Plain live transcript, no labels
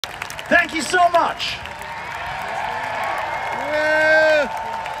Thank you so much.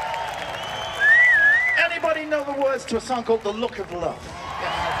 Anybody know the words to a song called The Look of Love?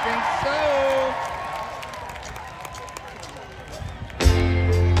 Yeah, I think so.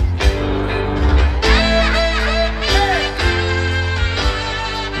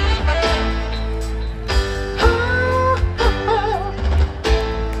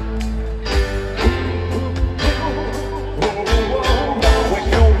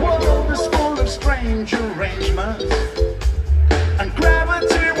 Arrangements and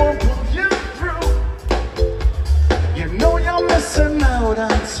gravity won't pull you through. You know you're missing out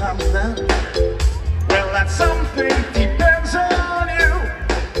on something. Well, that something depends on you.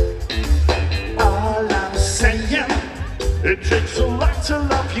 All I'm saying, it takes a lot to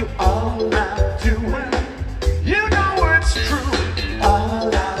love you. All I'm doing, you know it's true.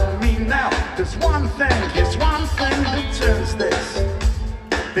 All I mean now, there's one thing that turns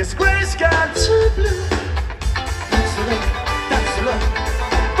this gray sky to blue. That's the look, that's the look.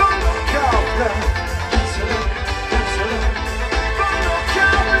 Look of love. That's the look, that's the look. Look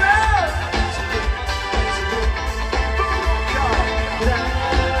of love. That's the look, that's the look. Look of love.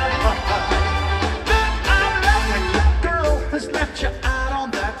 When that girl has left you out on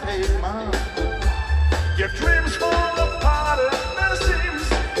that pavement, your dreams fall apart at the seams.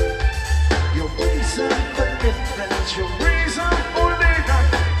 Your reason for difference, your reason for leaving.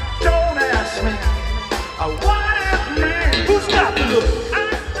 Don't ask me. What it means? Who's got the look? I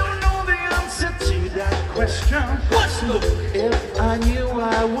don't know the answer to that question. What's the look? If I knew,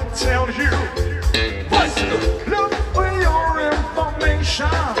 I would tell you. What's the look? Look for your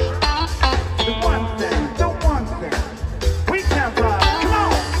information. The one thing we can't buy. Come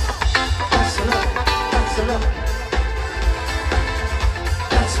on. That's the look. That's the look.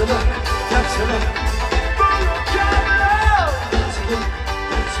 That's the look. That's the look. Look of love. That's the look.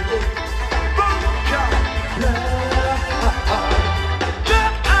 That's the look.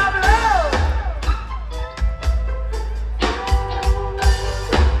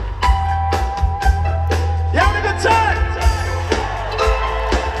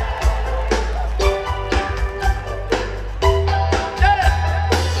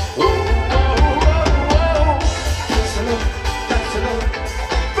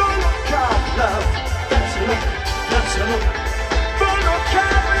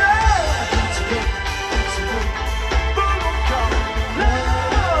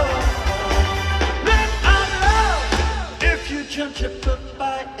 Judge a book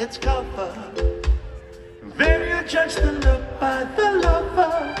by its cover, then you judge the look by the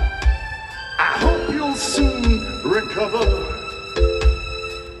lover. I hope you'll soon recover.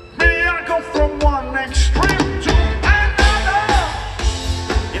 Me, I go from one extreme to another.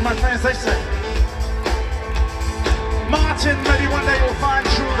 In my translation,